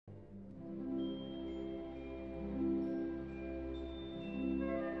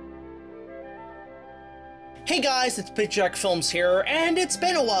Hey guys, it's BigJackFilms here, and it's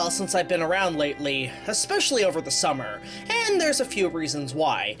been a while since I've been around lately, especially over the summer, and there's a few reasons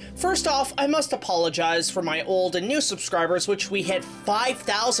why. First off, I must apologize for my old and new subscribers, which we hit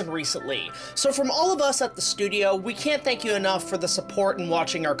 5,000 recently. So from all of us at the studio, we can't thank you enough for the support and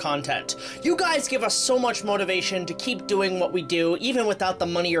watching our content. You guys give us so much motivation to keep doing what we do, even without the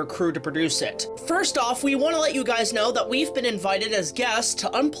money or crew to produce it. First off, we want to let you guys know that we've been invited as guests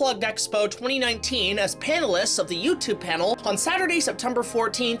to Unplugged Expo 2019 as panelists of the YouTube panel on Saturday, September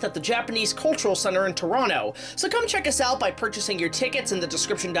 14th at the Japanese Cultural Center in Toronto, so come check us out by purchasing your tickets in the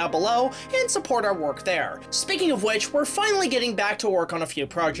description down below and support our work there. Speaking of which, we're finally getting back to work on a few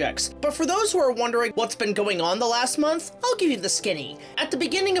projects, but for those who are wondering what's been going on the last month, I'll give you the skinny. At the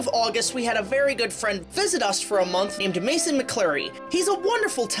beginning of August, we had a very good friend visit us for a month named McCleary. He's a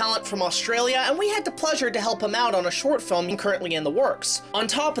wonderful talent from Australia, and we had the pleasure to help him out on a short film currently in the works. On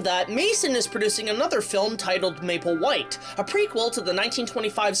top of that, Mason is producing another film titled Maple White, a prequel to the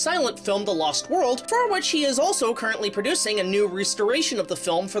 1925 silent film The Lost World, for which he is also currently producing a new restoration of the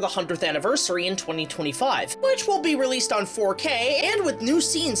film for the 100th anniversary in 2025, which will be released on 4K and with new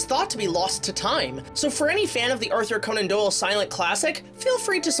scenes thought to be lost to time. So for any fan of the Arthur Conan Doyle silent classic, feel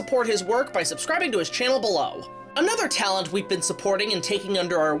free to support his work by subscribing to his channel below. Another talent we've been supporting and taking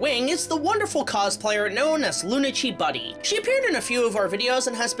under our wing is the wonderful cosplayer known as LUNACHIBUNNIE. She appeared in a few of our videos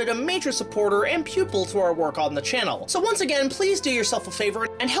and has been a major supporter and pupil to our work on the channel. So once again, please do yourself a favor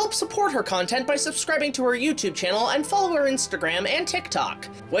and help support her content by subscribing to her YouTube channel and follow her Instagram and TikTok.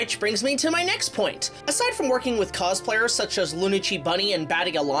 Which brings me to my next point. Aside from working with cosplayers such as LUNACHIBUNNIE and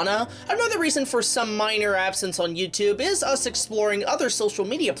BattyAlana, another reason for some minor absence on YouTube is us exploring other social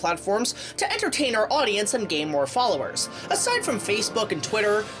media platforms to entertain our audience and gain more followers. Aside from Facebook and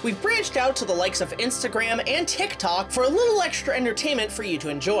Twitter, we've branched out to the likes of Instagram and TikTok for a little extra entertainment for you to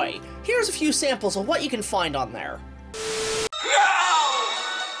enjoy. Here's a few samples of what you can find on there.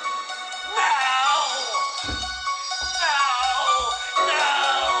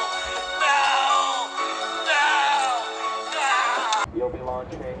 You'll be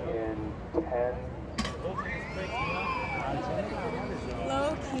launching in 10.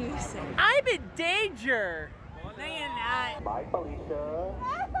 Low key. I'm in danger. No, you're not. Bye, Felicia.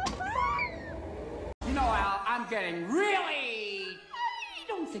 You know, Al, I'm getting really... I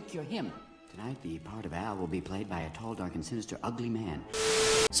don't think you're him. Tonight, the part of Al will be played by a tall, dark, and sinister, ugly man.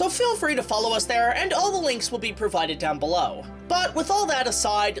 So feel free to follow us there, and all the links will be provided down below. But with all that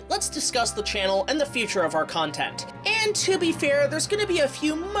aside, let's discuss the channel and the future of our content. And to be fair, there's going to be a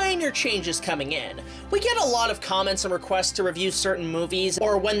few minor changes coming in. We get a lot of comments and requests to review certain movies,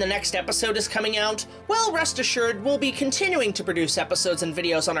 or when the next episode is coming out. Well, rest assured, we'll be continuing to produce episodes and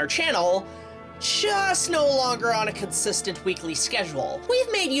videos on our channel, just no longer on a consistent weekly schedule.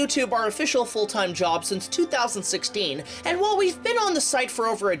 We've made YouTube our official full-time job since 2016, and while we've been on the site for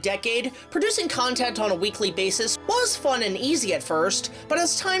over a decade, producing content on a weekly basis was fun and easy at first, but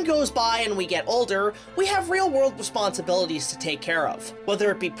as time goes by and we get older, we have real-world responsibilities to take care of. Whether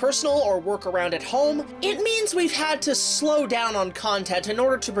it be personal or work around at home, it means we've had to slow down on content in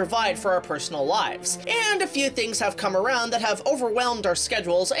order to provide for our personal lives. And a few things have come around that have overwhelmed our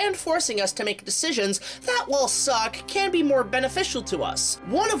schedules and forcing us to make decisions that, while suck, can be more beneficial to us.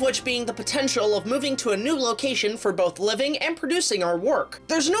 One of which being the potential of moving to a new location for both living and producing our work.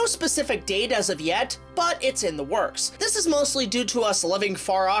 There's no specific date as of yet, but it's in the works. This is mostly due to us living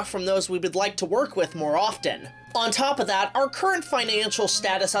far off from those we would like to work with more often. On top of that, our current financial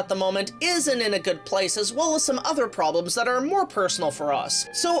status at the moment isn't in a good place, as well as some other problems that are more personal for us.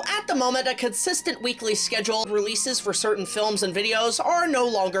 So at the moment, a consistent weekly schedule releases for certain films and videos are no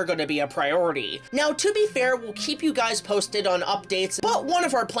longer going to be a priority. Now, to be fair, we'll keep you guys posted on updates, but one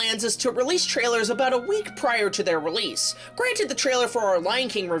of our plans is to release trailers about a week prior to their release. Granted, the trailer for our Lion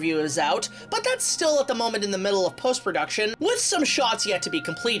King review is out, but that's still at the moment in the middle of post-production, with some shots yet to be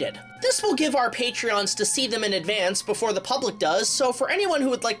completed. This will give our Patreons to see them in advance before the public does, so for anyone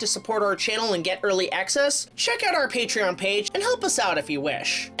who would like to support our channel and get early access, check out our Patreon page and help us out if you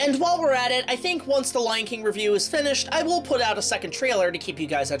wish. And while we're at it, I think once the Lion King review is finished, I will put out a second trailer to keep you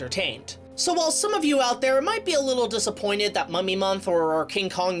guys entertained. So while some of you out there might be a little disappointed that Mummy Month or our King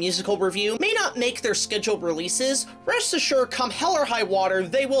Kong musical review may not make their scheduled releases, rest assured come hell or high water,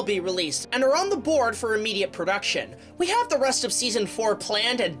 they will be released and are on the board for immediate production. We have the rest of Season 4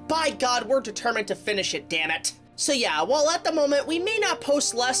 planned, and by God, we're determined to finish it, damn it. So yeah, while at the moment we may not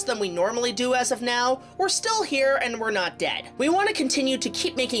post less than we normally do as of now, we're still here and we're not dead. We want to continue to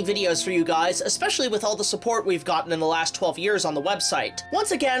keep making videos for you guys, especially with all the support we've gotten in the last 12 years on the website. Once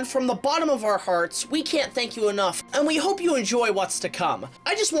again, from the bottom of our hearts, we can't thank you enough, and we hope you enjoy what's to come.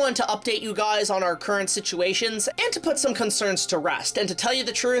 I just wanted to update you guys on our current situations and to put some concerns to rest, and to tell you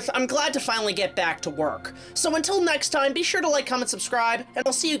the truth, I'm glad to finally get back to work. So until next time, be sure to like, comment, subscribe, and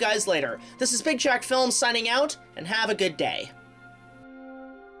I'll see you guys later. This is BigJackFilms signing out, and have a good day.